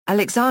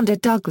Alexander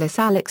Douglas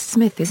Alex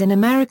Smith is an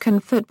American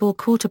football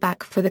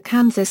quarterback for the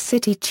Kansas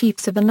City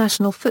Chiefs of the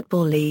National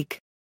Football League.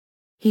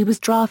 He was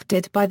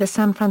drafted by the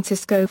San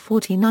Francisco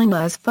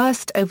 49ers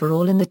first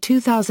overall in the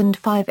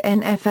 2005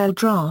 NFL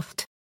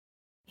Draft.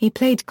 He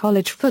played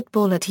college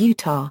football at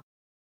Utah.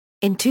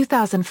 In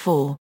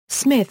 2004,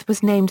 Smith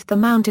was named the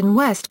Mountain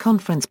West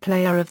Conference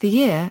Player of the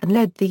Year and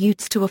led the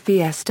Utes to a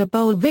Fiesta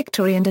Bowl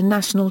victory and a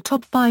national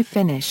top 5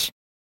 finish.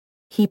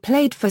 He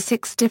played for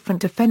 6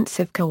 different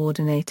offensive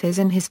coordinators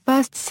in his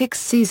first 6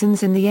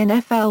 seasons in the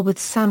NFL with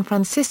San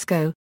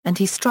Francisco, and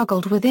he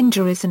struggled with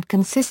injuries and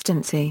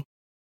consistency.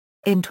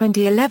 In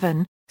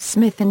 2011,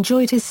 Smith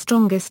enjoyed his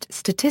strongest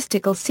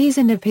statistical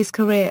season of his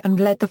career and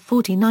led the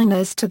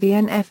 49ers to the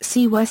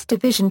NFC West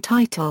division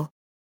title.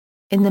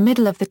 In the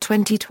middle of the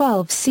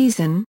 2012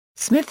 season,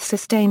 Smith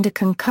sustained a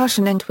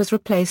concussion and was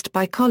replaced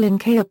by Colin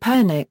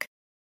Kaepernick.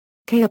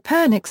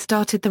 Kaepernick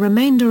started the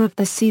remainder of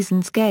the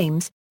season's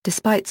games,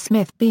 despite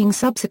Smith being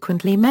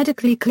subsequently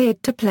medically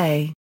cleared to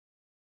play.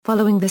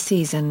 Following the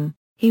season,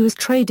 he was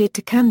traded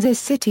to Kansas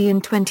City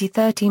in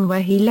 2013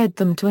 where he led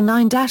them to a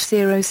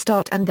 9-0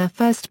 start and their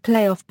first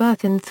playoff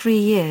berth in 3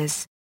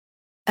 years.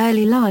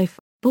 Early life: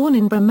 born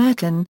in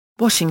Bremerton,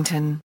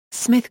 Washington,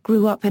 Smith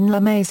grew up in La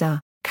Mesa,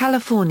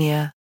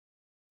 California.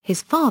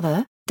 His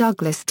father,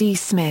 Douglas D.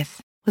 Smith,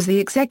 was the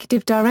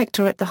executive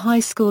director at the high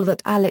school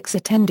that Alex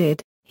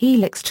attended,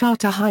 Helix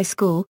Charter High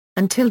School,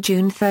 until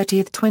June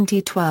 30,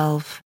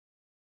 2012.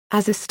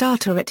 As a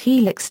starter at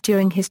Helix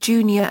during his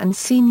junior and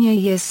senior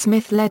years,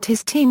 Smith led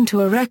his team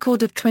to a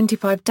record of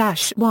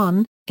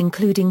 25-1,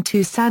 including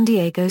 2 San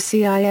Diego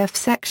CIF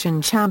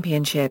section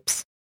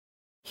championships.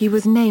 He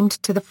was named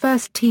to the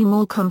first-team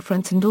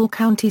All-Conference and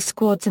All-County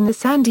squads in the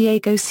San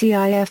Diego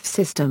CIF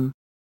system.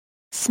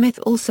 Smith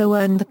also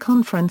earned the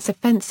Conference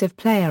Offensive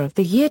Player of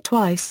the Year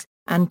twice,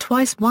 and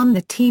twice won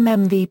the team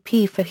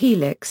MVP for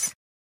Helix.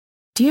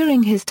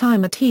 During his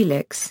time at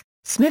Helix,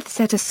 Smith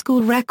set a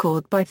school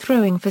record by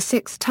throwing for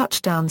 6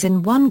 touchdowns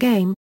in one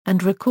game,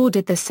 and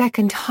recorded the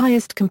second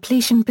highest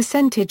completion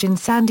percentage in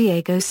San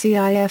Diego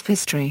CIF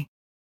history.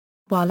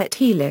 While at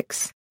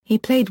Helix, he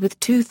played with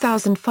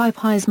 2005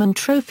 Heisman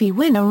Trophy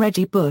winner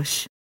Reggie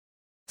Bush.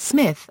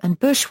 Smith and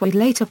Bush were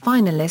later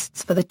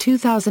finalists for the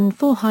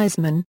 2004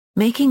 Heisman,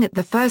 making it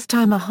the first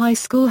time a high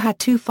school had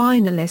 2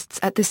 finalists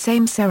at the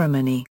same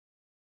ceremony.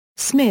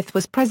 Smith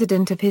was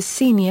president of his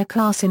senior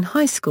class in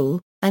high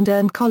school, and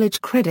earned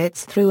college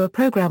credits through a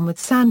program with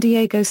San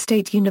Diego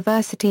State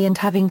University and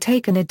having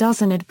taken a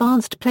dozen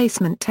advanced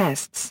placement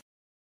tests.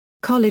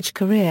 College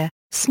career: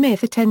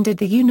 Smith attended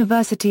the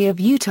University of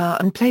Utah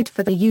and played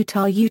for the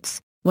Utah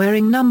Utes,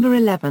 wearing number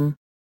 11.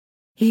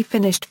 He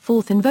finished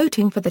 4th in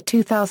voting for the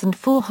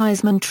 2004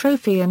 Heisman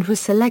Trophy and was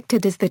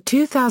selected as the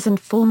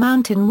 2004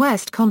 Mountain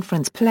West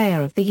Conference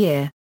Player of the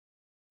Year.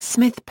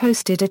 Smith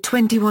posted a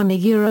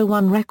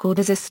 21-1 record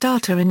as a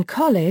starter in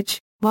college,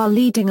 while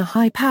leading a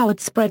high-powered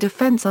spread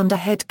offense under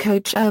head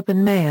coach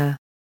Urban Meyer.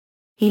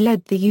 He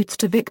led the Utes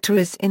to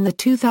victories in the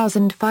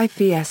 2005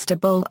 Fiesta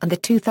Bowl and the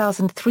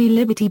 2003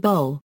 Liberty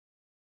Bowl.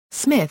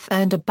 Smith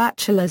earned a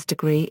bachelor's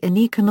degree in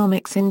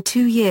economics in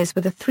 2 years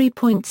with a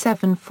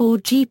 3.74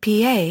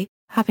 GPA,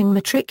 having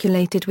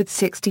matriculated with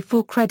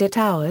 64 credit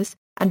hours,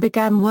 and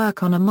began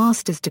work on a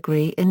master's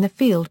degree in the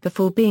field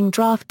before being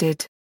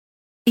drafted.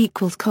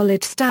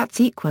 College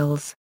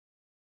stats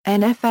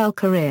NFL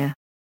career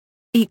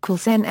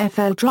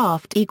NFL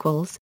draft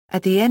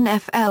At the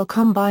NFL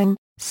Combine,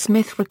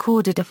 Smith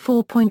recorded a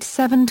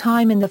 4.7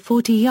 time in the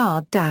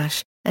 40-yard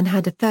dash, and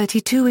had a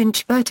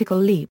 32-inch vertical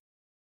leap.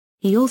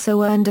 He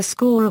also earned a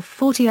score of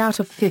 40 out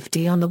of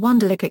 50 on the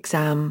Wonderlic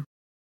exam.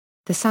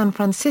 The San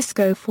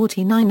Francisco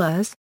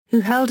 49ers,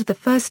 who held the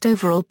first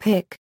overall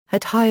pick,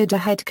 had hired a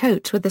head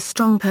coach with a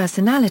strong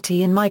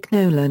personality in Mike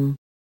Nolan.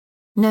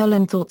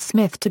 Nolan thought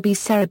Smith to be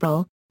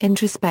cerebral,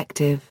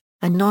 introspective,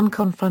 and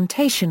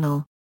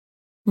non-confrontational.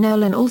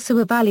 Nolan also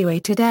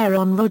evaluated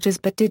Aaron Rodgers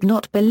but did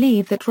not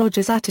believe that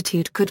Rodgers'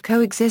 attitude could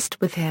coexist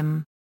with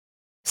him.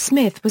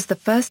 Smith was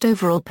the first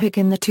overall pick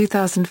in the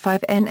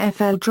 2005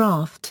 NFL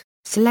Draft,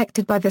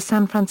 selected by the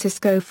San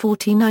Francisco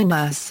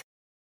 49ers.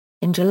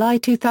 In July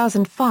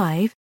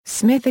 2005,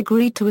 Smith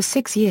agreed to a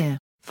 6-year,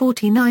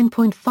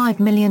 $49.5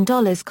 million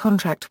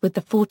contract with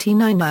the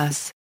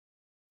 49ers.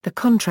 The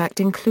contract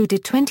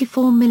included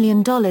 $24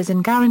 million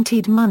in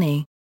guaranteed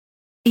money.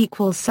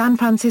 San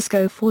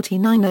Francisco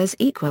 49ers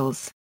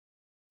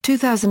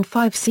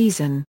 2005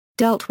 season,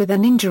 dealt with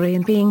an injury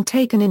and being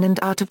taken in and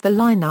out of the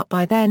lineup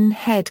by then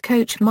head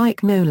coach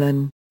Mike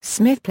Nolan.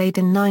 Smith played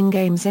in 9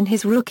 games in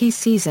his rookie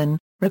season,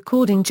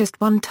 recording just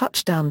 1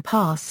 touchdown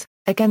pass,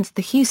 against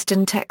the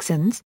Houston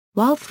Texans,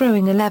 while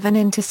throwing 11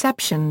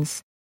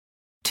 interceptions.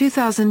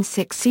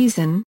 2006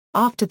 season,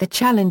 after the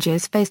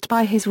challenges faced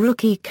by his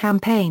rookie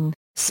campaign,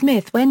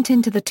 Smith went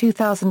into the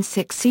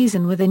 2006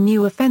 season with a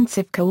new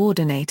offensive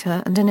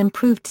coordinator and an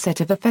improved set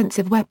of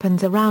offensive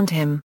weapons around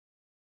him.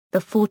 The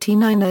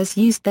 49ers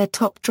used their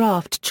top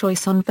draft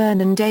choice on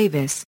Vernon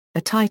Davis,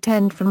 a tight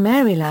end from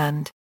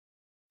Maryland.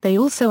 They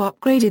also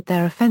upgraded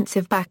their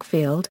offensive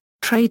backfield,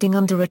 trading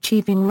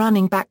underachieving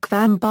running back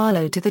Van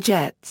Barlow to the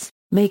Jets,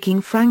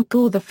 making Frank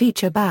Gore the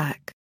feature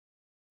back.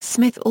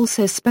 Smith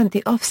also spent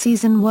the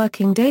offseason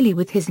working daily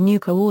with his new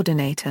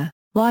coordinator,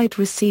 wide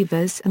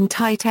receivers and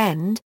tight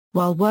end,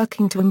 while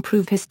working to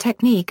improve his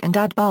technique and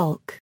add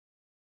bulk.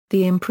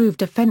 The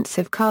improved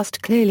offensive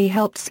cast clearly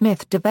helped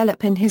Smith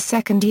develop in his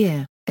second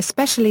year,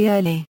 especially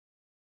early.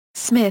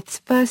 Smith's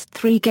first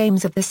 3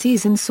 games of the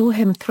season saw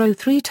him throw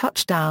 3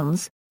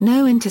 touchdowns,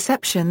 no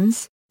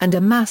interceptions, and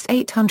amass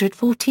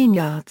 814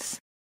 yards.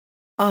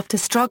 After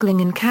struggling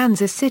in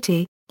Kansas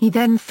City, he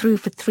then threw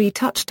for 3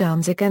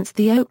 touchdowns against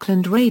the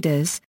Oakland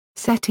Raiders,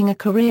 setting a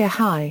career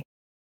high.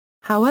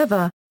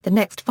 However, the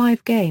next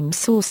 5 games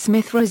saw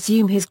Smith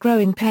resume his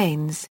growing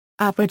pains,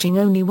 averaging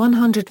only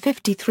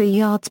 153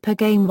 yards per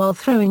game while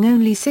throwing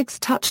only 6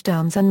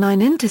 touchdowns and 9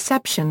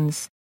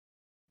 interceptions.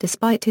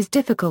 Despite his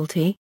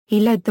difficulty, he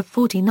led the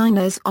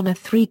 49ers on a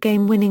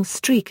 3-game winning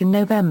streak in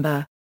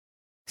November.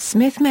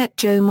 Smith met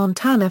Joe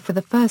Montana for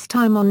the first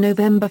time on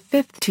November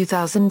 5,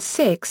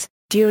 2006,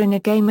 during a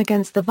game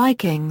against the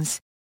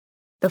Vikings.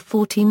 The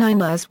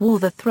 49ers wore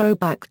the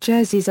throwback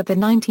jerseys of the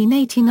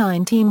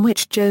 1989 team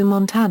which Joe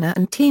Montana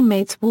and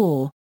teammates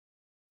wore.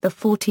 The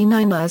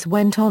 49ers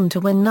went on to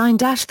win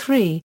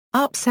 9-3,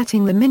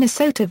 upsetting the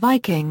Minnesota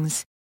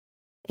Vikings.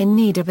 In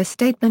need of a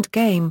statement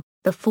game,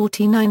 the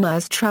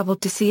 49ers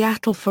traveled to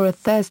Seattle for a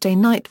Thursday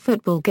night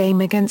football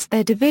game against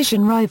their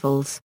division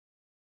rivals.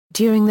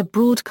 During the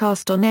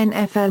broadcast on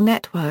NFL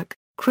Network,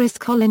 Chris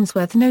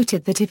Collinsworth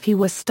noted that if he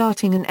was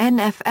starting an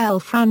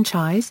NFL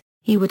franchise,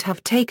 he would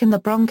have taken the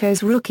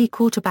Broncos rookie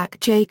quarterback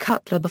Jay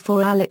Cutler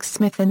before Alex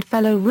Smith and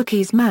fellow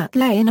rookies Matt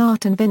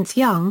Leinart and Vince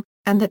Young,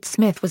 and that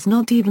Smith was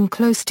not even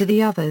close to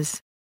the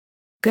others.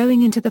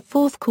 Going into the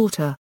fourth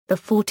quarter, the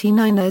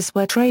 49ers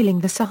were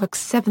trailing the Seahawks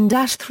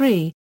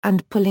 7-3,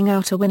 and pulling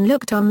out a win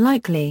looked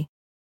unlikely.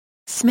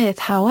 Smith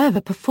however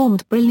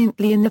performed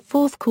brilliantly in the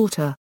fourth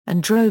quarter,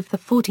 and drove the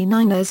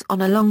 49ers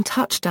on a long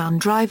touchdown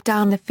drive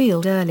down the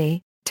field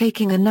early,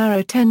 taking a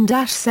narrow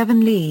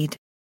 10-7 lead.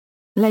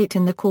 Late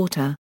in the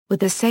quarter,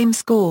 with the same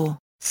score,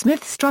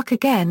 Smith struck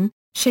again,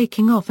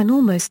 shaking off an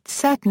almost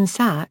certain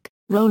sack,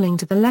 rolling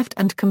to the left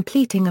and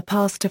completing a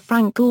pass to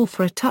Frank Gore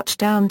for a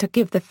touchdown to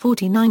give the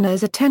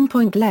 49ers a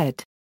 10-point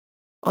lead.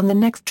 On the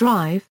next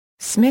drive,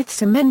 Smith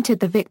cemented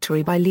the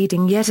victory by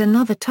leading yet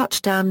another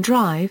touchdown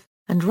drive,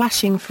 and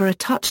rushing for a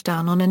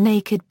touchdown on a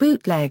naked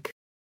bootleg.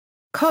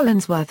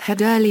 Collinsworth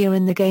had earlier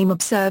in the game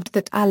observed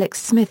that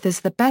Alex Smith is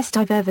the best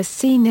I've ever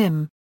seen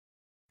him.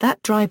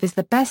 That drive is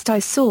the best I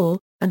saw,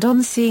 and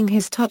on seeing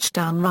his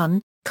touchdown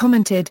run,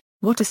 commented,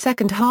 "What a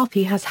second half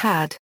he has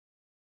had."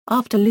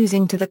 After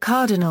losing to the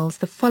Cardinals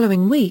the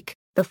following week,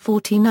 the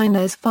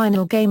 49ers'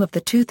 final game of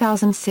the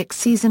 2006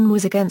 season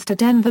was against a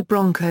Denver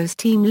Broncos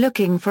team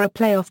looking for a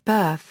playoff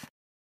berth.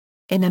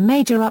 In a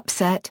major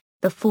upset,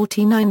 the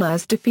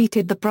 49ers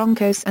defeated the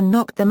Broncos and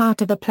knocked them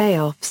out of the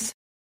playoffs.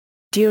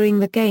 During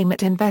the game at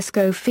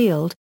Invesco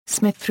Field,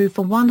 Smith threw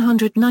for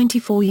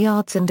 194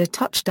 yards and a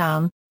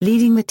touchdown,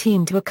 leading the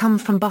team to a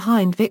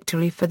come-from-behind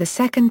victory for the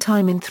second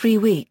time in 3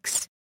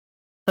 weeks.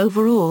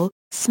 Overall,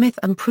 Smith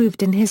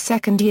improved in his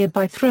second year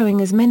by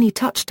throwing as many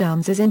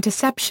touchdowns as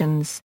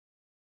interceptions.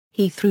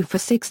 He threw for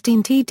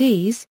 16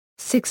 TDs,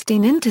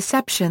 16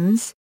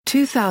 interceptions,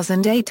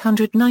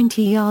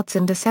 2,890 yards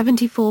and a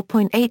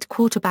 74.8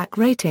 quarterback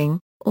rating,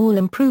 all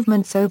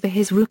improvements over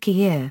his rookie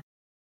year.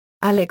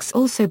 Alex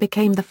also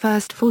became the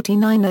first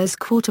 49ers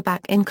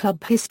quarterback in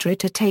club history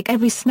to take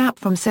every snap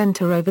from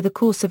center over the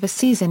course of a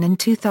season in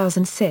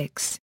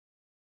 2006.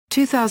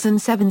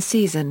 2007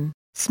 season,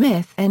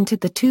 Smith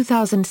entered the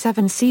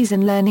 2007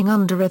 season learning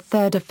under a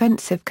third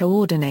offensive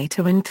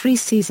coordinator in 3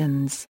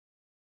 seasons.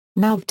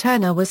 Nav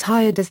Turner was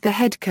hired as the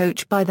head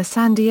coach by the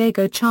San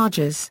Diego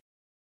Chargers.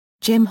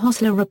 Jim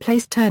Hostler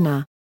replaced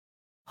Turner.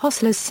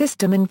 Hostler's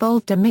system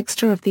involved a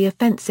mixture of the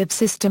offensive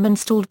system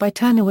installed by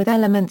Turner with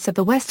elements of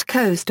the West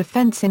Coast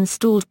offense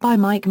installed by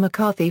Mike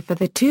McCarthy for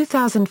the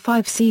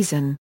 2005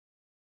 season.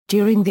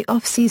 During the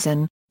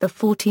off-season, the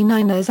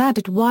 49ers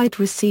added wide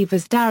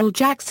receivers Darrell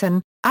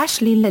Jackson,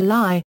 Ashley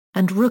Lilly,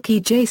 and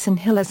rookie Jason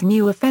Hill as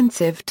new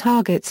offensive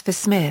targets for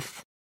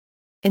Smith.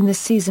 In the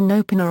season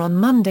opener on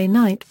Monday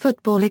Night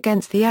Football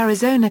against the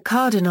Arizona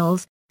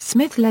Cardinals,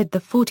 Smith led the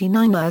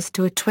 49ers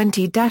to a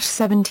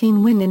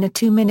 20-17 win in a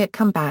 2-minute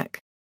comeback.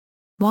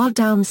 While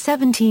down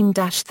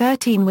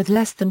 17-13 with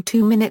less than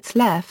 2 minutes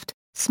left,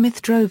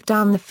 Smith drove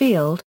down the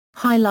field,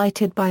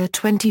 highlighted by a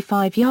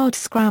 25-yard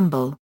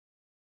scramble.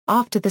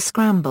 After the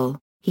scramble,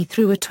 he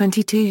threw a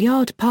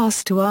 22-yard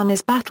pass to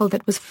Arnes Battle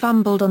that was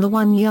fumbled on the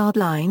 1-yard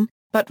line,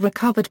 but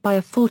recovered by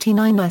a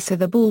 49er so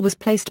the ball was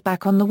placed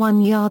back on the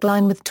 1-yard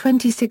line with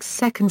 26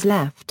 seconds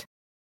left.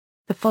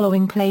 The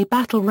following play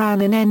Battle ran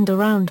an end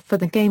around for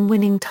the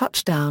game-winning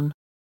touchdown.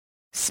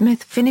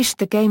 Smith finished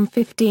the game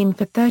 15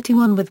 for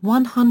 31 with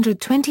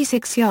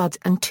 126 yards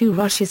and 2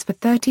 rushes for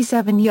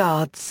 37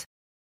 yards.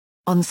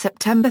 On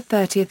September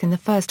 30 in the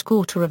first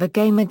quarter of a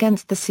game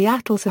against the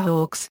Seattle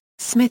Seahawks,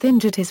 Smith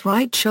injured his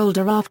right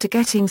shoulder after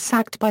getting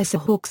sacked by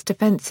Seahawks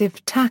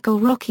defensive tackle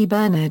Rocky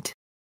Bernard.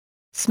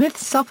 Smith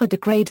suffered a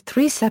grade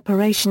 3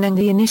 separation and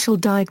the initial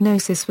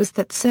diagnosis was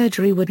that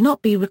surgery would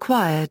not be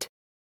required.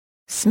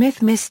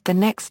 Smith missed the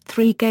next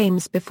 3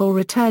 games before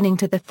returning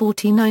to the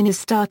 49ers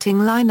starting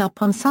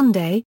lineup on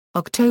Sunday,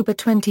 October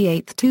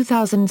 28,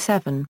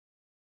 2007.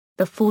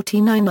 The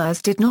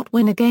 49ers did not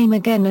win a game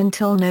again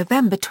until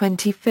November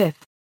 25.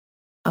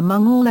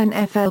 Among all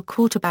NFL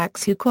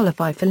quarterbacks who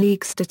qualify for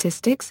league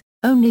statistics,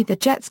 only the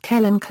Jets'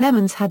 Kellen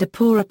Clemens had a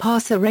poorer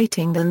passer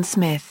rating than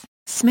Smith.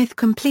 Smith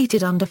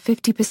completed under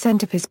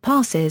 50% of his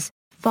passes,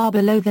 far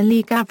below the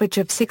league average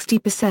of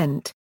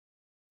 60%.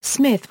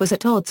 Smith was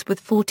at odds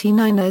with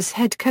 49ers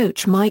head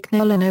coach Mike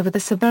Nolan over the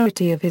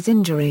severity of his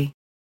injury.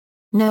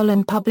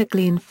 Nolan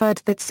publicly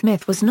inferred that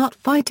Smith was not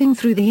fighting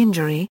through the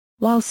injury,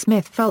 while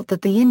Smith felt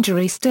that the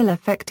injury still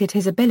affected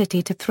his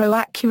ability to throw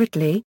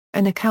accurately,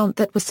 an account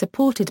that was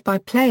supported by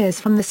players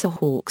from the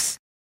Seahawks.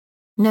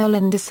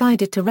 Nolan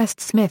decided to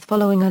rest Smith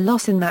following a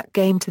loss in that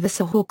game to the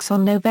Seahawks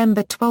on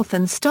November 12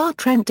 and start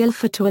Trent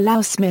Dilfer to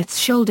allow Smith's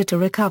shoulder to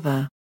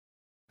recover.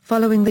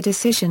 Following the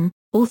decision,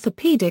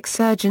 orthopedic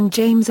surgeon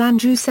James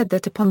Andrews said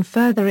that upon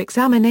further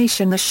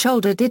examination the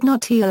shoulder did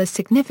not heal as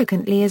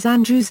significantly as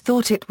Andrews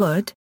thought it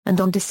would,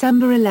 and on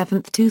December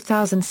 11,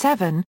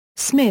 2007,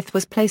 Smith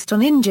was placed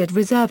on injured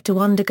reserve to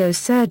undergo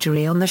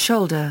surgery on the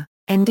shoulder,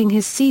 ending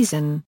his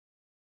season.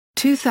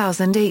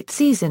 2008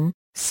 season,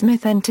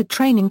 Smith entered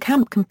training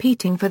camp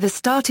competing for the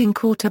starting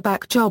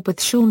quarterback job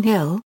with Shaun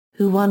Hill,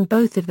 who won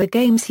both of the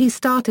games he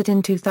started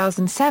in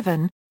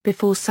 2007,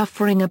 before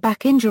suffering a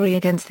back injury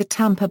against the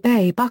Tampa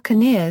Bay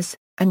Buccaneers,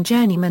 and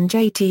journeyman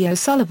J.T.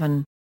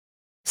 O'Sullivan.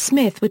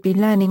 Smith would be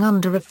learning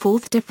under a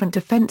 4th different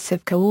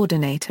offensive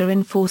coordinator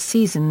in 4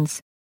 seasons.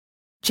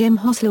 Jim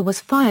Hostler was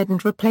fired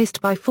and replaced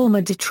by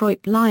former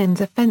Detroit Lions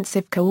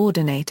offensive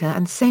coordinator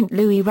and St.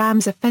 Louis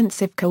Rams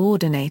offensive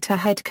coordinator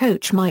head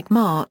coach Mike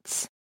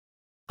Martz.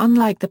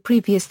 Unlike the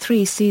previous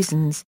 3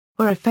 seasons,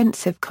 where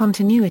offensive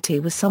continuity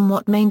was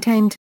somewhat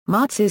maintained,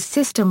 Martz's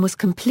system was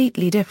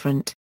completely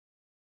different.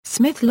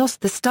 Smith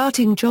lost the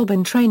starting job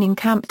in training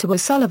camp to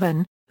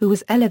O'Sullivan, who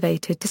was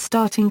elevated to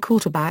starting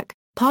quarterback,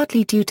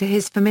 partly due to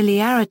his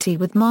familiarity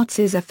with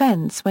Martz's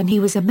offense when he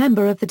was a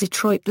member of the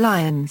Detroit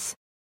Lions.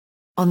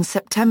 On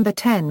September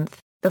 10,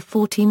 the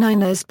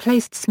 49ers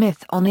placed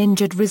Smith on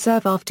injured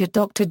reserve after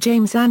Dr.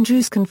 James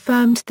Andrews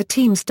confirmed the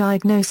team's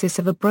diagnosis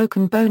of a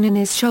broken bone in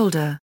his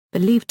shoulder,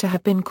 believed to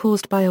have been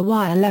caused by a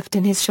wire left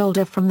in his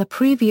shoulder from the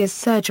previous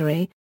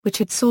surgery, which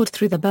had sawed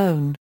through the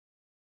bone.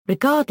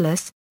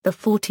 Regardless, the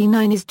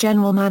 49ers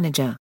general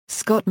manager,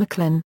 Scott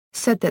McCloughan,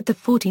 said that the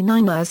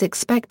 49ers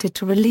expected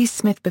to release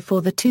Smith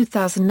before the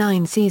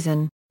 2009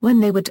 season, when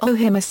they would owe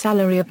him a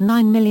salary of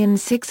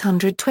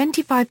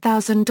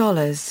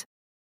 $9,625,000.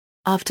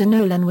 After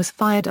Nolan was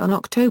fired on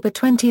October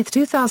 20,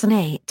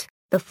 2008,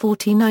 the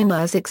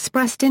 49ers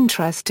expressed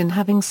interest in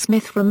having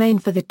Smith remain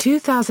for the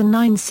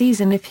 2009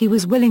 season if he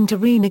was willing to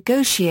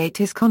renegotiate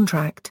his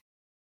contract.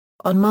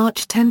 On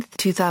March 10,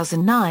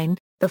 2009,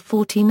 the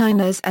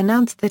 49ers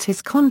announced that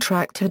his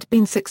contract had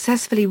been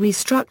successfully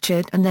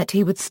restructured and that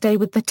he would stay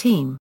with the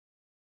team.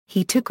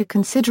 He took a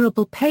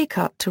considerable pay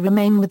cut to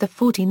remain with the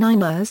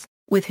 49ers,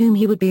 with whom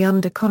he would be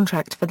under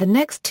contract for the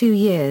next 2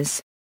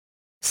 years.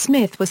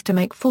 Smith was to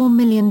make $4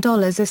 million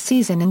a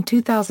season in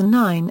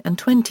 2009 and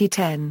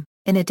 2010,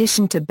 in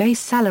addition to base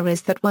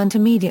salaries that weren't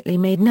immediately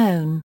made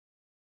known.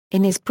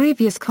 In his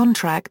previous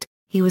contract,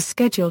 he was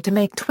scheduled to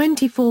make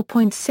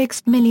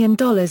 $24.6 million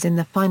in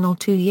the final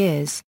 2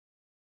 years.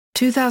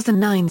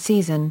 2009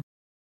 season.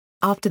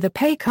 After the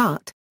pay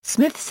cut,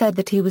 Smith said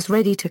that he was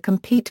ready to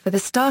compete for the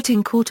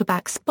starting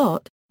quarterback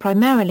spot,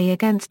 primarily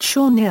against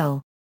Shaun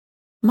Hill.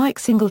 Mike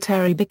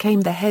Singletary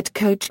became the head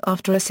coach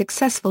after a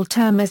successful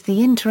term as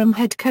the interim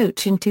head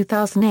coach in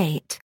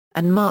 2008,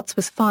 and Martz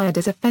was fired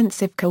as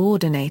offensive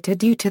coordinator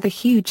due to the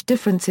huge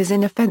differences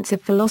in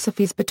offensive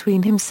philosophies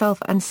between himself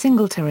and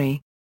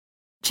Singletary.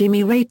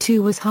 Jimmy Ray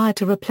too was hired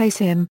to replace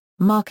him,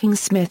 marking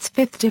Smith's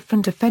 5th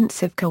different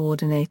offensive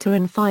coordinator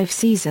in 5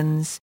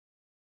 seasons.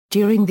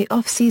 During the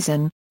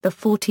off-season, the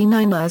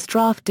 49ers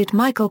drafted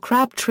Michael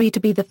Crabtree to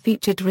be the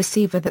featured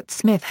receiver that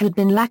Smith had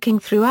been lacking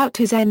throughout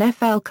his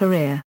NFL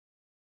career.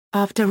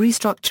 After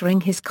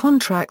restructuring his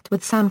contract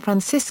with San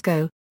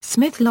Francisco,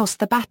 Smith lost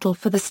the battle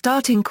for the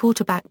starting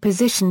quarterback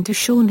position to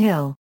Shaun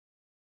Hill.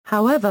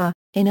 However,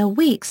 in a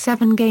Week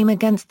 7 game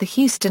against the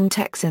Houston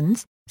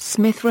Texans,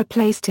 Smith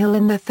replaced Hill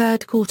in the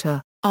 3rd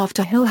quarter,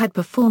 after Hill had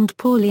performed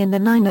poorly and the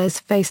Niners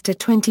faced a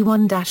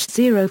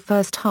 21-0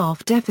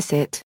 first-half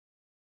deficit.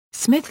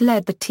 Smith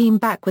led the team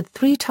back with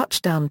 3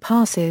 touchdown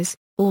passes,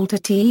 all to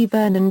T.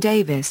 Vernon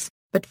Davis,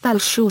 but fell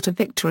short of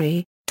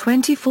victory,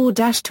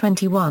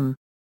 24-21.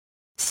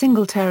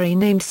 Singletary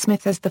named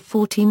Smith as the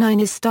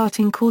 49ers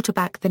starting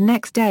quarterback the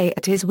next day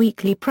at his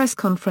weekly press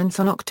conference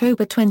on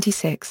October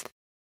 26.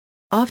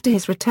 After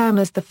his return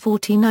as the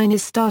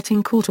 49ers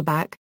starting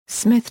quarterback,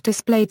 Smith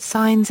displayed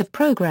signs of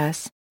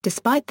progress,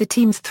 despite the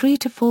team's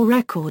 3-4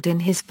 record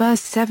in his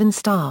first 7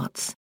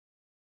 starts.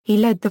 He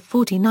led the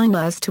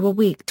 49ers to a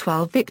Week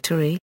 12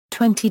 victory,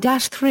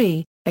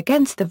 20-3,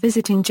 against the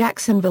visiting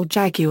Jacksonville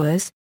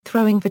Jaguars,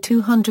 throwing for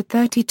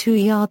 232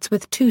 yards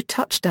with 2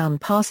 touchdown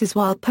passes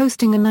while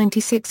posting a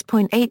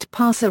 96.8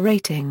 passer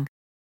rating.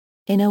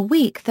 In a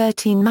Week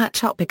 13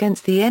 matchup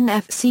against the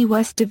NFC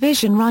West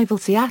division rival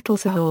Seattle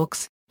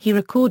Seahawks, he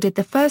recorded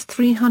the first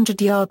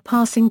 300-yard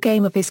passing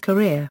game of his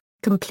career,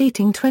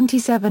 completing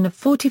 27 of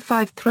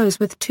 45 throws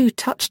with 2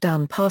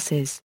 touchdown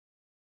passes.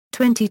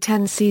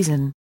 2010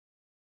 season.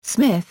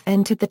 Smith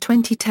entered the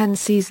 2010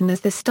 season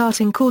as the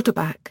starting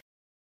quarterback.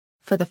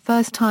 For the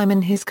first time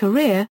in his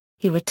career,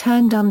 he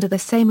returned under the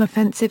same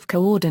offensive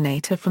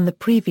coordinator from the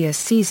previous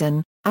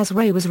season, as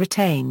Ray was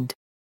retained.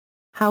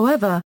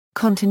 However,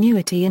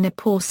 continuity in a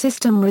poor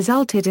system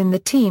resulted in the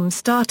team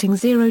starting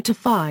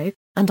 0-5,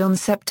 and on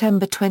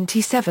September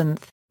 27,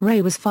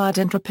 Ray was fired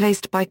and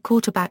replaced by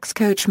quarterbacks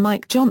coach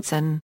Mike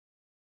Johnson.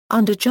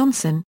 Under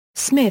Johnson,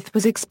 Smith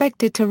was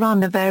expected to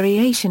run a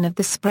variation of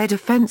the spread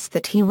offense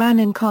that he ran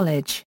in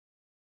college.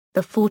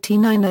 The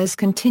 49ers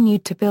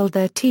continued to build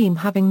their team,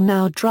 having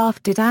now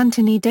drafted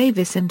Anthony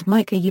Davis and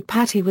Micah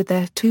Iupati with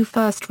their 2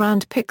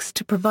 first-round picks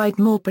to provide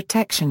more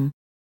protection.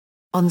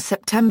 On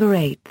September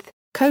 8,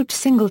 Coach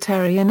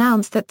Singletary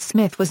announced that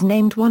Smith was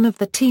named one of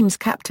the team's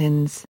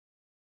captains.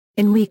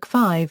 In Week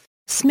 5,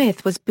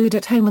 Smith was booed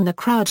at home and the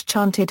crowd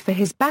chanted for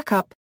his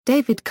backup,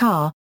 David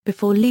Carr,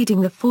 before leading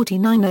the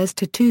 49ers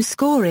to 2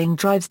 scoring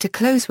drives to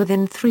close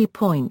within 3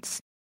 points.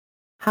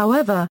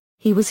 However,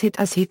 he was hit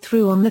as he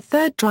threw on the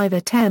third drive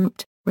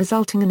attempt,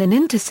 resulting in an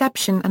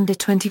interception and a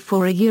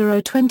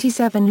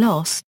 24-27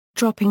 loss,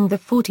 dropping the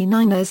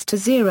 49ers to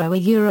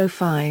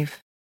 0-5.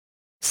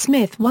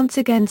 Smith once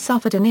again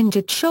suffered an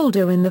injured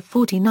shoulder in the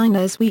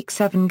 49ers' Week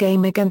 7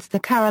 game against the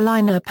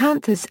Carolina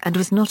Panthers and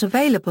was not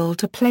available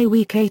to play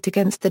Week 8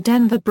 against the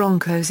Denver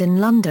Broncos in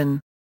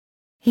London.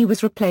 He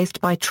was replaced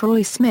by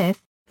Troy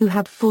Smith, who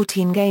had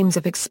 14 games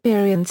of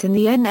experience in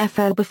the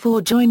NFL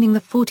before joining the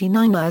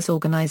 49ers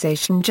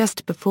organization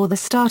just before the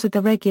start of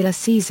the regular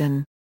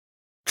season.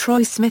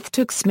 Troy Smith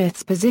took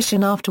Smith's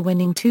position after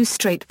winning 2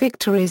 straight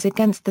victories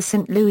against the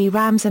St. Louis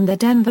Rams and the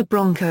Denver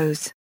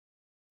Broncos.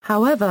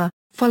 However,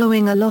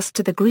 following a loss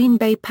to the Green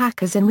Bay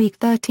Packers in Week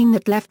 13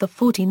 that left the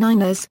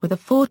 49ers with a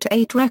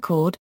 4-8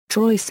 record,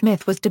 Troy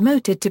Smith was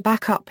demoted to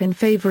backup in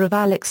favor of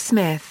Alex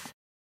Smith.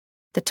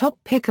 The top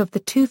pick of the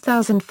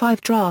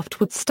 2005 draft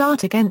would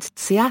start against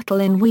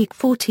Seattle in Week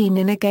 14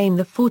 in a game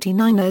the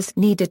 49ers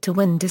needed to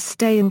win to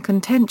stay in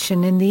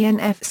contention in the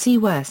NFC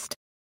West.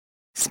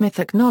 Smith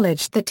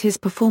acknowledged that his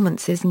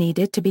performances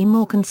needed to be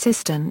more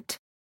consistent.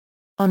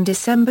 On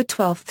December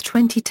 12,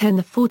 2010,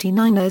 the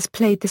 49ers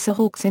played the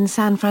Seahawks in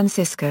San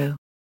Francisco.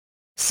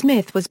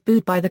 Smith was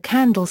booed by the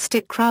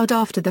Candlestick crowd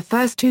after the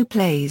first 2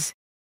 plays.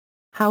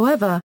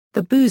 However,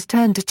 the boos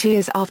turned to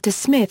cheers after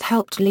Smith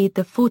helped lead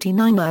the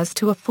 49ers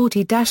to a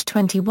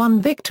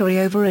 40-21 victory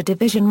over a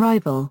division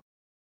rival.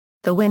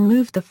 The win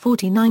moved the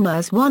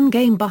 49ers 1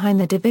 game behind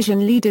the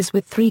division leaders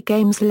with 3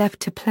 games left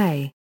to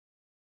play.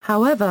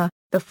 However,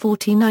 the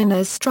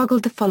 49ers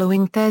struggled the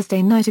following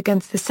Thursday night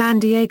against the San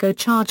Diego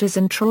Chargers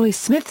and Troy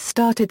Smith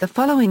started the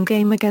following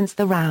game against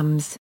the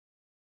Rams.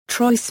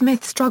 Troy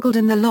Smith struggled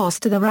in the loss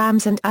to the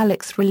Rams and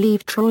Alex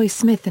relieved Troy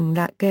Smith in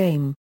that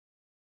game.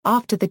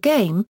 After the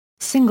game,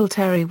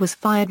 Singletary was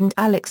fired and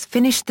Alex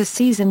finished the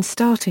season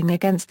starting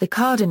against the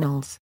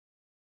Cardinals.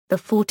 The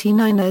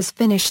 49ers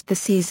finished the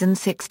season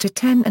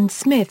 6-10 and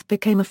Smith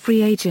became a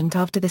free agent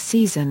after the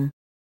season.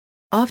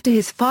 After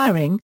his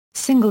firing,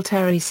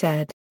 Singletary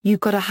said, "You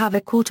gotta have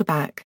a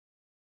quarterback."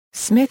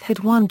 Smith had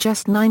won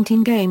just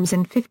 19 games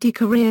in 50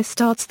 career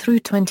starts through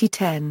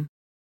 2010.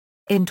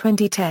 In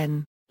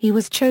 2010, he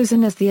was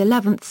chosen as the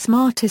 11th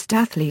smartest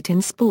athlete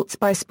in sports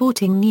by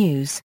Sporting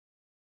News.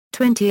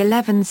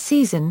 2011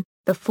 season,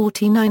 the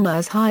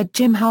 49ers hired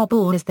Jim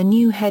Harbaugh as the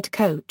new head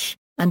coach,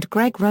 and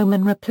Greg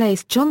Roman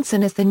replaced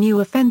Johnson as the new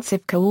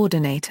offensive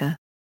coordinator.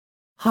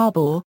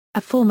 Harbaugh,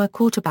 a former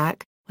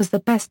quarterback, was the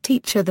best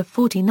teacher the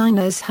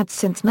 49ers had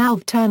since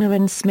Malv Turner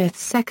in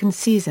Smith's second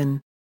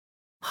season.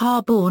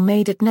 Harbaugh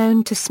made it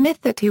known to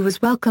Smith that he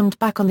was welcomed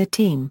back on the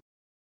team.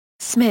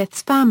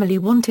 Smith's family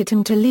wanted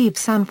him to leave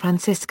San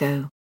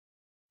Francisco.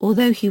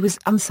 Although he was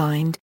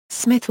unsigned,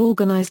 Smith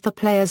organized the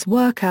players'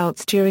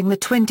 workouts during the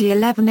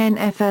 2011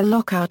 NFL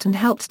lockout and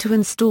helped to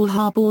install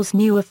Harbaugh's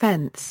new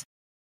offense.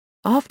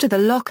 After the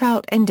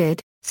lockout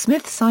ended,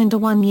 Smith signed a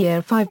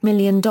 1-year $5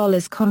 million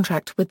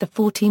contract with the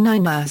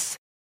 49ers.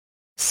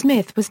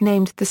 Smith was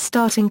named the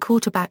starting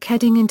quarterback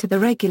heading into the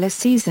regular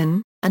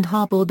season, and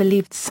Harbaugh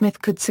believed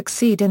Smith could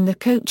succeed in the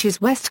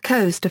coach's West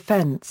Coast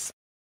offense.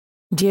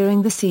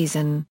 During the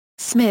season,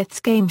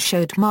 Smith's game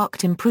showed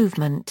marked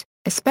improvement,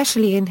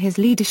 especially in his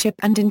leadership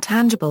and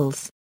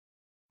intangibles.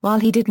 While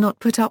he did not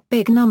put up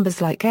big numbers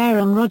like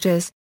Aaron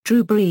Rodgers,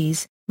 Drew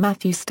Brees,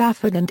 Matthew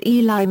Stafford and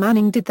Eli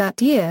Manning did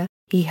that year,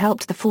 he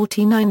helped the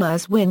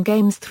 49ers win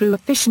games through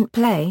efficient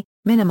play,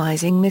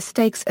 minimizing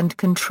mistakes and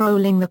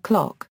controlling the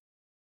clock.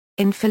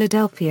 In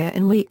Philadelphia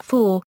in Week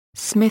 4,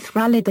 Smith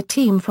rallied the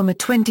team from a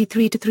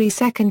 23-3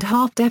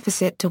 second-half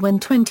deficit to win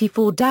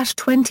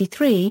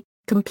 24-23,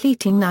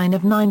 completing 9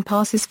 of 9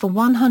 passes for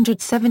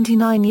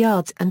 179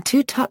 yards and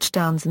 2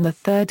 touchdowns in the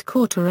third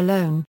quarter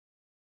alone.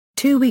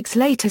 2 weeks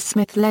later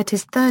Smith led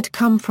his third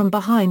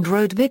come-from-behind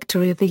road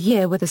victory of the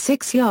year with a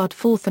 6-yard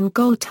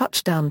fourth-and-goal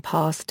touchdown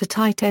pass to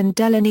tight end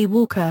Delanie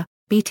Walker,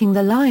 beating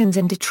the Lions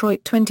in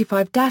Detroit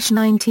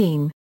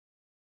 25-19.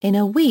 In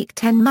a Week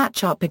 10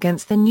 matchup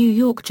against the New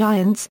York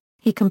Giants,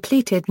 he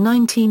completed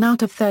 19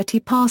 out of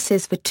 30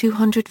 passes for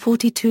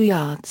 242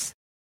 yards.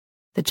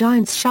 The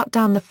Giants shut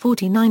down the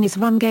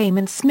 49ers' run game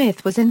and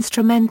Smith was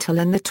instrumental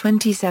in the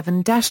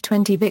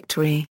 27-20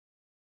 victory.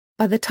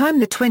 By the time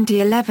the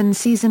 2011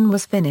 season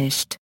was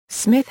finished,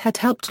 Smith had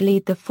helped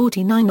lead the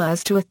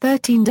 49ers to a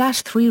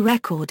 13-3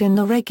 record in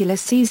the regular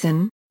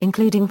season,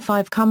 including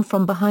 5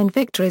 come-from-behind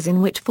victories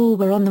in which 4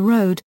 were on the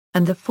road,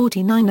 and the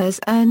 49ers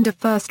earned a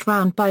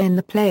first-round bye in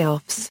the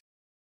playoffs.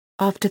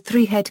 After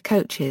 3 head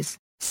coaches,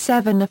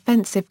 7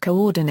 offensive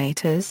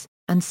coordinators,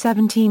 and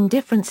 17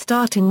 different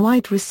starting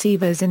wide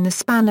receivers in the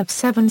span of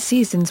 7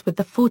 seasons with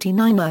the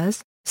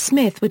 49ers,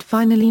 Smith would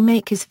finally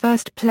make his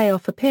first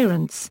playoff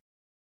appearance.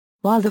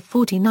 While the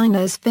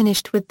 49ers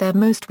finished with their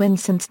most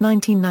wins since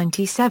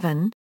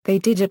 1997, they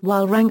did it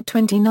while ranked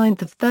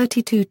 29th of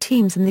 32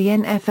 teams in the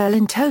NFL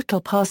in total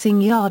passing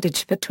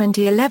yardage for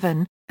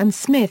 2011, and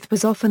Smith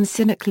was often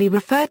cynically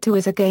referred to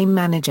as a game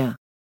manager.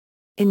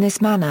 In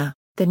this manner,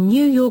 the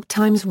New York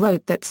Times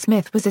wrote that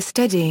Smith was a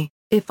steady,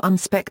 if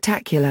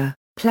unspectacular,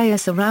 player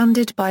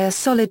surrounded by a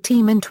solid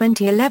team in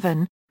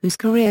 2011, whose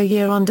career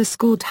year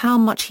underscored how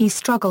much he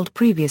struggled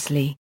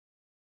previously.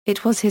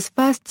 It was his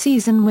first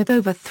season with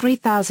over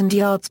 3,000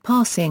 yards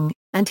passing,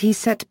 and he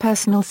set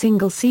personal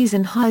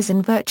single-season highs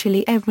in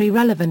virtually every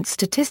relevant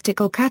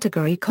statistical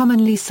category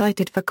commonly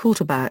cited for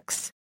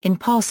quarterbacks, in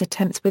pass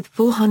attempts with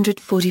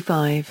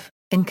 445,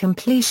 in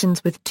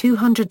completions with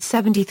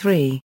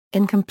 273,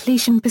 in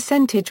completion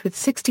percentage with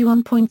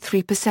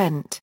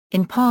 61.3%,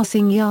 in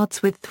passing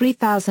yards with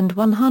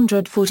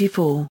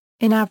 3,144,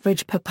 in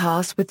average per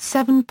pass with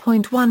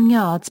 7.1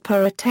 yards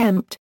per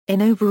attempt, in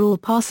overall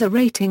passer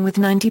rating with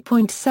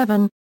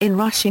 90.7, in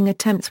rushing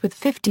attempts with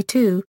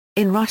 52,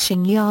 in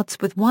rushing yards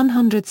with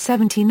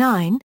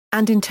 179,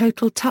 and in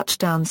total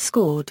touchdowns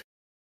scored.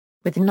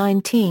 With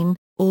 19,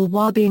 all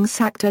while being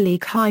sacked a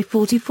league-high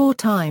 44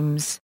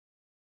 times.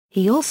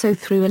 He also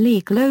threw a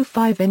league-low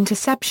 5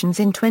 interceptions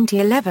in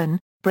 2011,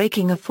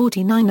 breaking a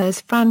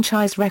 49ers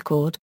franchise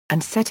record,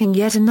 and setting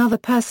yet another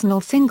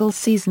personal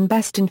single-season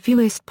best in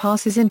fewest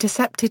passes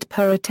intercepted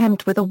per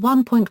attempt with a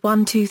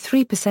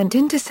 1.123%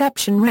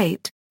 interception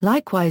rate,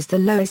 likewise the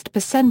lowest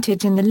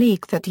percentage in the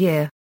league that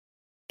year.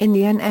 In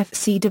the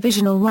NFC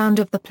divisional round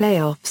of the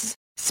playoffs,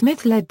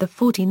 Smith led the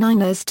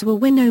 49ers to a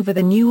win over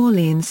the New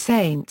Orleans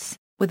Saints,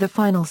 with a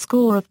final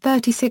score of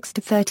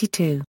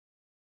 36-32.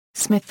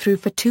 Smith threw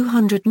for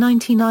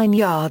 299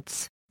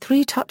 yards,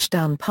 3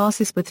 touchdown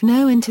passes with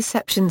no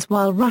interceptions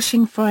while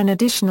rushing for an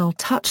additional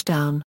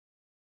touchdown.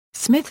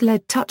 Smith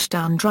led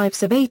touchdown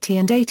drives of 80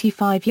 and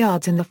 85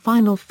 yards in the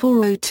final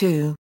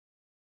 4:02.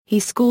 He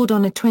scored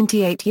on a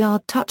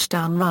 28-yard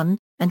touchdown run,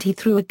 and he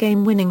threw a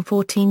game-winning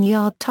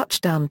 14-yard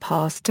touchdown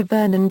pass to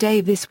Vernon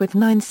Davis with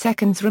 9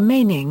 seconds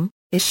remaining,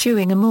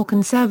 eschewing a more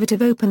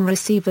conservative open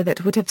receiver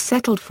that would have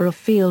settled for a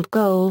field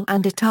goal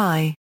and a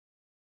tie.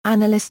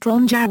 Analyst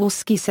Ron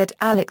Jaworski said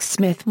Alex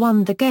Smith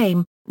won the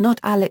game, not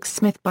Alex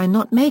Smith by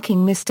not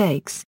making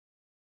mistakes.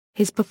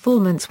 His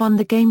performance won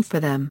the game for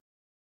them.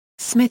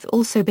 Smith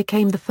also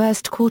became the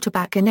first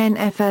quarterback in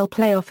NFL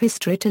playoff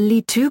history to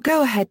lead 2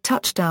 go-ahead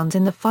touchdowns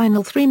in the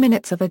final 3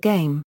 minutes of a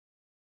game.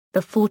 The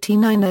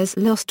 49ers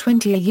lost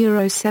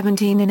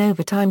 20-17 in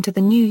overtime to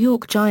the New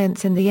York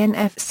Giants in the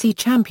NFC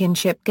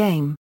Championship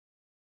game.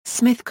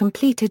 Smith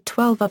completed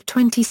 12 of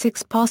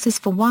 26 passes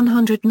for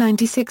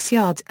 196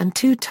 yards and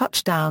 2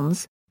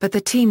 touchdowns, but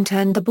the team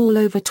turned the ball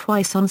over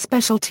twice on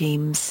special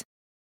teams.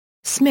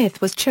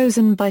 Smith was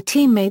chosen by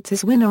teammates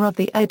as winner of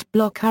the Ed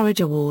Block Courage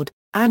Award,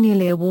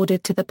 annually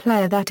awarded to the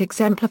player that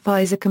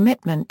exemplifies a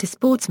commitment to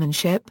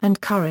sportsmanship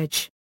and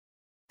courage.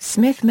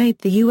 Smith made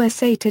the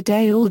USA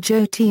Today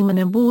All-Joe Team, an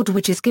award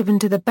which is given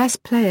to the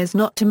best players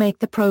not to make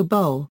the Pro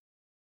Bowl.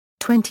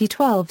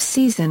 2012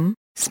 season,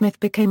 Smith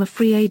became a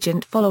free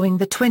agent following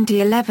the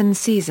 2011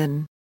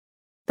 season.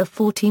 The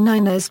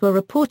 49ers were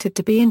reported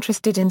to be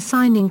interested in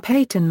signing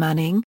Peyton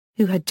Manning,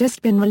 who had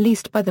just been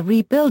released by the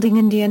rebuilding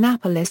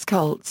Indianapolis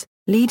Colts,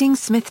 leading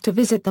Smith to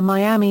visit the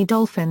Miami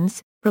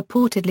Dolphins,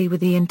 reportedly with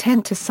the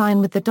intent to sign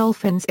with the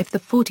Dolphins if the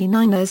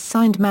 49ers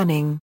signed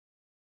Manning.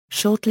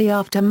 Shortly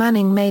after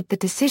Manning made the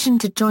decision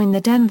to join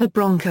the Denver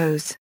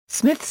Broncos,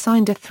 Smith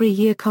signed a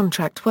 3-year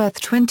contract worth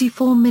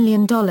 $24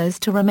 million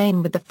to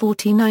remain with the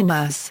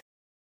 49ers.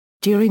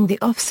 During the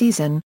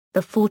offseason,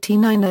 the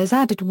 49ers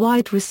added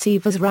wide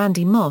receivers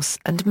Randy Moss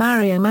and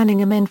Mario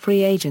Manningham in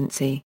free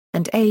agency,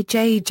 and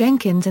A.J.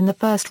 Jenkins in the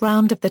first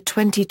round of the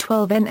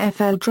 2012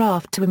 NFL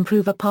Draft to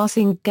improve a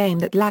passing game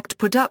that lacked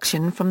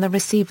production from the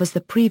receivers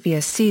the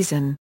previous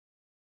season.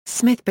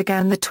 Smith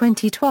began the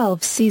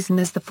 2012 season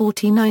as the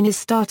 49ers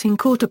starting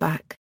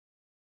quarterback.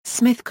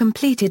 Smith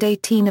completed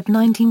 18 of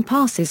 19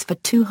 passes for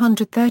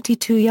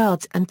 232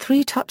 yards and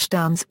 3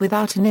 touchdowns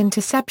without an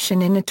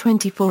interception in a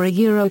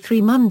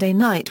 24-3 Monday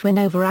night win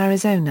over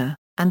Arizona,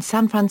 and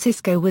San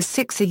Francisco was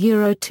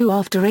 6-2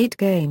 after 8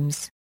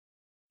 games.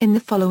 In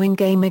the following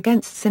game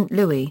against St.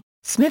 Louis,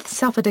 Smith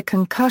suffered a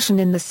concussion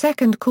in the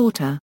second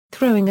quarter,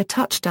 throwing a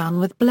touchdown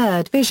with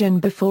blurred vision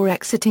before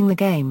exiting the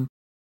game.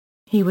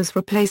 He was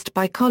replaced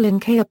by Colin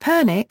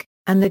Kaepernick,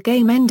 and the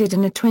game ended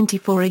in a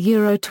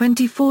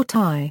 24-24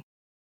 tie.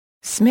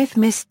 Smith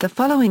missed the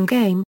following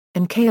game,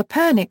 and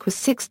Kaepernick was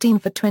 16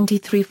 for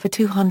 23 for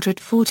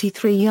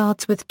 243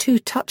 yards with 2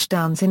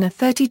 touchdowns in a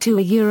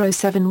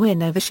 32-7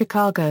 win over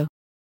Chicago.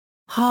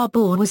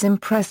 Harbaugh was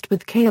impressed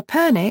with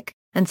Kaepernick,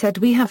 and said,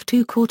 "We have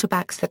 2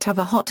 quarterbacks that have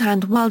a hot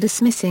hand," while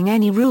dismissing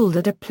any rule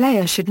that a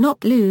player should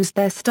not lose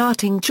their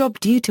starting job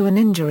due to an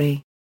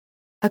injury.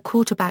 A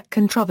quarterback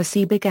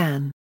controversy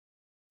began.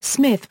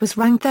 Smith was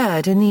ranked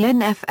 3rd in the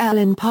NFL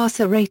in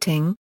passer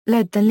rating,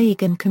 led the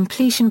league in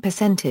completion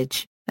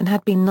percentage, and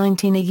had been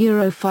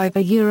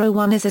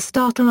 19-5-1 as a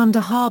starter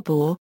under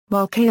Harbaugh,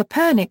 while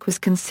Kaepernick was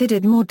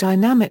considered more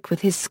dynamic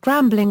with his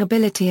scrambling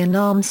ability and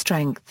arm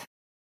strength.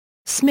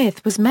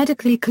 Smith was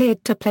medically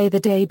cleared to play the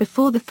day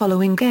before the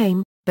following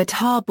game, but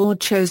Harbaugh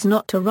chose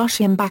not to rush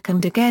him back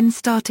and again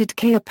started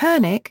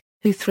Kaepernick,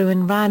 who threw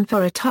and ran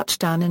for a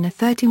touchdown in a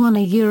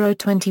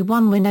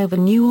 31-21 win over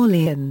New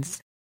Orleans.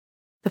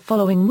 The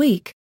following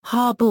week,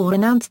 Harbaugh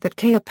announced that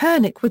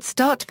Kaepernick would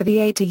start for the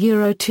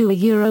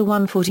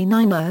 8-2-1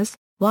 49ers,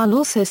 while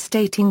also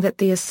stating that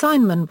the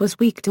assignment was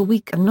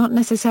week-to-week and not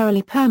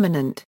necessarily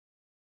permanent.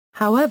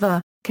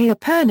 However,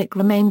 Kaepernick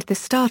remained the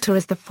starter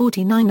as the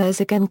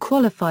 49ers again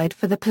qualified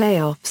for the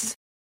playoffs.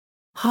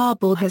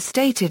 Harbaugh has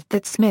stated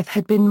that Smith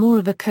had been more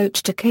of a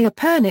coach to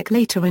Kaepernick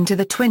later into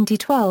the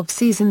 2012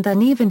 season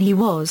than even he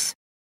was.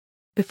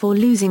 Before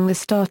losing the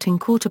starting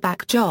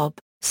quarterback job,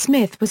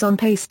 Smith was on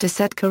pace to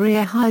set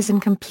career highs in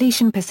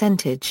completion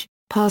percentage,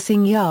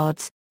 passing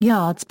yards,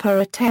 yards per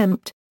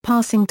attempt,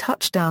 passing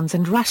touchdowns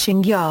and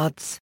rushing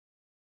yards.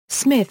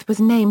 Smith was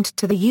named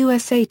to the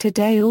USA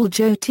Today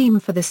All-Joe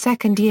team for the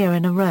 2nd year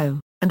in a row,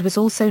 and was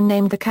also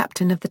named the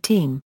captain of the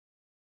team.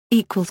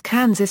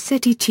 Kansas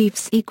City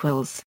Chiefs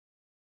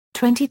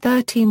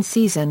 2013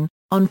 season.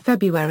 On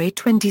February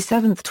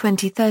 27,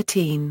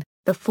 2013,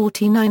 the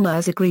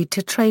 49ers agreed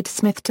to trade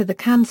Smith to the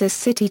Kansas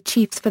City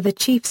Chiefs for the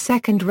Chiefs'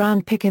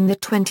 2nd-round pick in the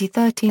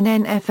 2013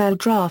 NFL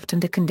Draft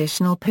and a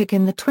conditional pick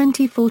in the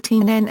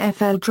 2014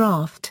 NFL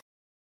Draft.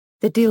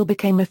 The deal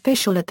became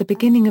official at the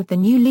beginning of the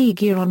new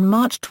league year on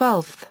March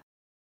 12.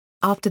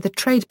 After the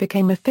trade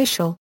became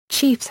official,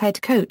 Chiefs head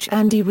coach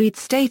Andy Reid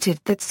stated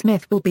that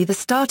Smith will be the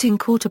starting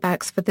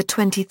quarterbacks for the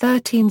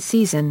 2013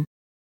 season.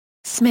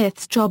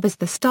 Smith's job as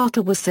the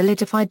starter was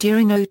solidified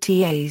during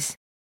OTAs.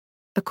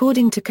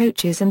 According to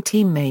coaches and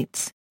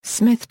teammates,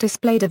 Smith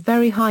displayed a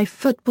very high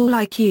football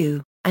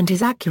IQ, and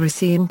his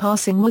accuracy in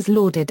passing was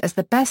lauded as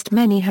the best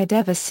many had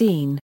ever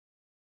seen.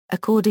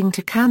 According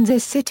to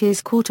Kansas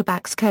City's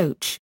quarterbacks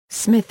coach,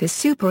 Smith is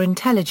super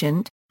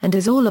intelligent, and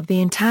has all of the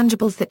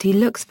intangibles that he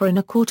looks for in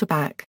a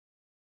quarterback.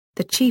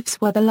 The Chiefs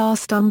were the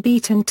last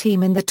unbeaten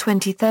team in the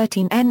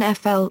 2013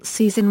 NFL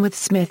season, with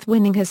Smith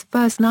winning his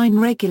first 9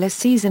 regular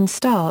season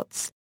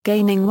starts,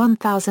 gaining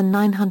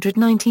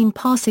 1,919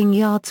 passing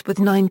yards with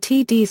 9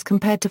 TDs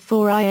compared to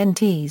 4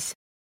 INTs.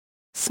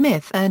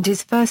 Smith earned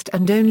his first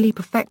and only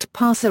perfect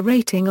passer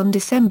rating on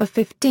December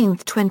 15,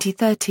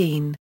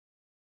 2013.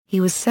 He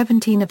was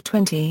 17 of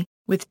 20,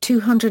 with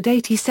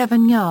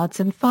 287 yards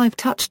and 5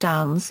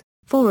 touchdowns,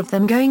 4 of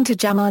them going to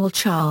Jamal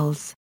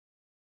Charles.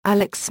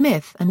 Alex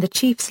Smith and the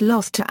Chiefs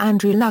lost to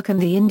Andrew Luck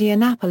and the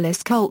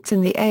Indianapolis Colts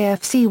in the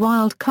AFC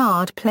Wild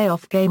Card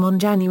playoff game on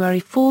January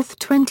 4,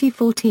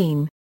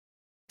 2014.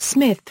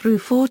 Smith threw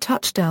 4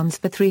 touchdowns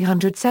for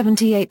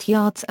 378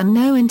 yards and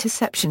no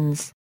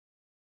interceptions.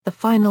 The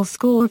final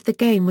score of the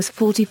game was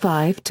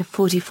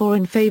 45-44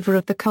 in favor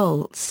of the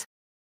Colts.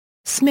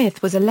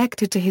 Smith was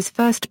elected to his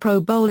first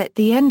Pro Bowl at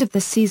the end of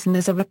the season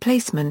as a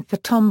replacement for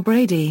Tom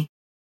Brady.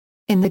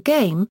 In the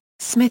game,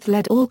 Smith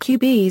led all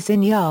QBs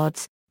in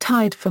yards,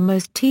 tied for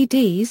most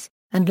TDs,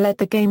 and led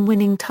the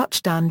game-winning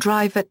touchdown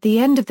drive at the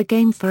end of the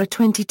game for a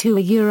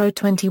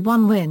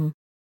 22-21 win.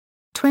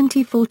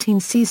 2014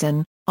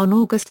 season. On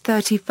August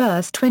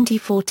 31,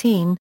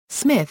 2014,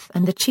 Smith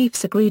and the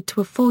Chiefs agreed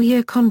to a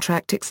 4-year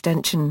contract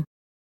extension.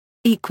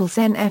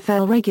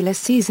 NFL regular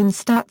season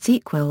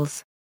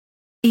stats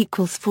 =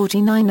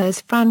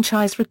 49ers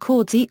franchise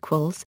records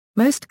 =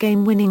 most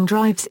game-winning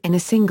drives in a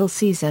single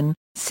season,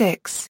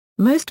 6,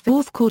 most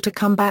fourth-quarter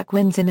comeback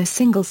wins in a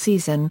single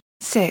season,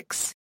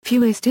 6,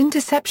 fewest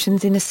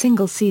interceptions in a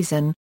single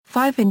season,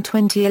 5 in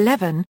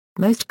 2011,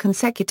 most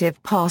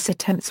consecutive pass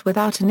attempts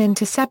without an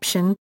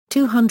interception,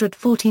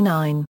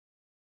 249.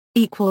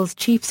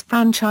 Chiefs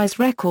franchise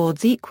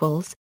records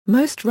 =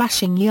 most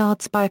rushing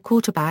yards by a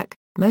quarterback,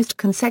 most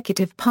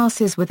consecutive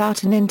passes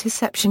without an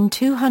interception,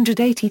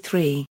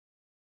 283.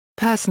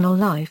 Personal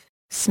life: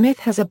 Smith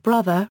has a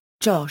brother,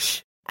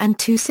 Josh, and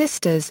 2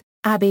 sisters,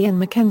 Abby and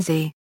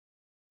Mackenzie.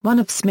 One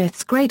of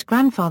Smith's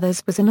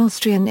great-grandfathers was an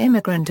Austrian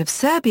immigrant of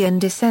Serbian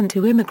descent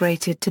who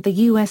immigrated to the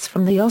U.S.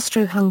 from the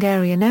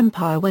Austro-Hungarian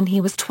Empire when he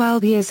was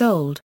 12 years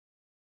old.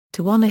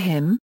 To honor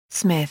him,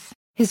 Smith,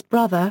 his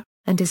brother,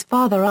 and his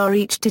father are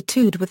each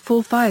tattooed with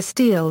 4 fire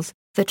steels,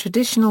 the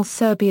traditional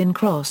Serbian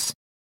cross.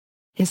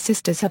 His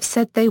sisters have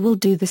said they will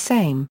do the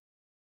same.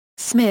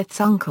 Smith's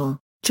uncle,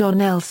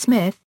 John L.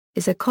 Smith,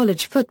 is a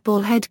college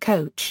football head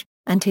coach,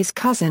 and his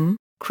cousin,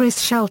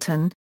 Chris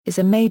Shelton, is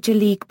a Major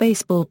League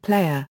Baseball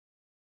player.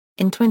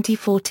 In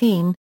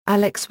 2014,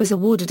 Alex was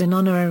awarded an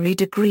honorary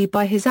degree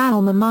by his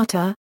alma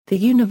mater, the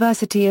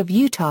University of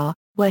Utah,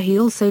 where he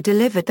also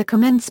delivered the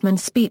commencement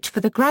speech for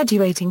the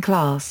graduating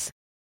class.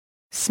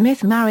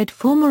 Smith married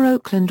former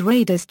Oakland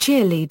Raiders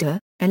cheerleader,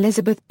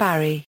 Elizabeth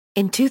Barry,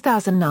 in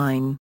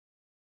 2009.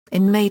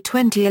 In May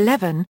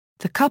 2011,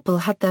 the couple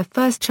had their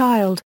first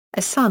child,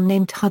 a son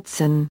named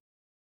Hudson.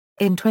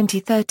 In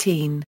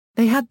 2013,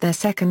 they had their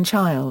second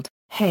child,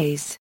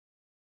 Hayes.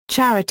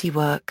 Charity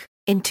work.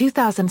 In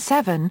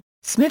 2007,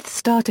 Smith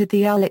started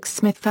the Alex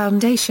Smith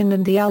Foundation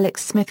and the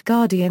Alex Smith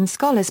Guardian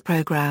Scholars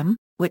Program,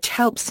 which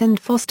helps send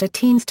foster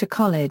teens to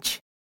college.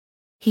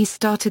 He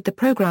started the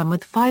program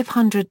with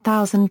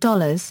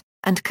 $500,000,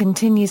 and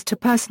continues to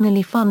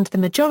personally fund the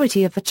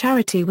majority of the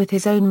charity with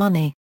his own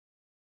money.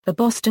 The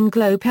Boston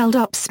Globe held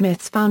up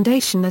Smith's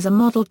foundation as a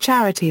model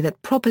charity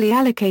that properly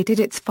allocated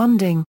its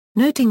funding,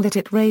 noting that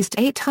it raised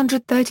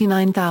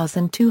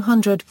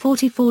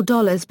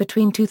 $839,244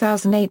 between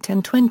 2008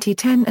 and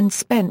 2010 and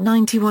spent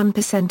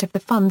 91% of the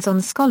funds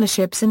on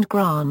scholarships and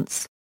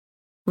grants.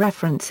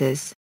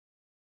 References.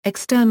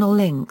 External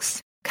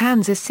links: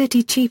 Kansas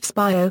City Chiefs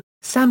bio,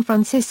 San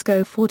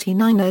Francisco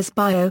 49ers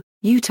bio,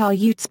 Utah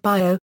Utes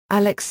bio,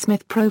 Alex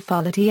Smith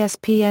profile at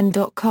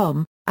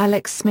ESPN.com,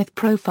 Alex Smith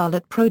profile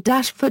at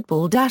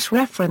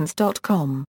pro-football-reference.com.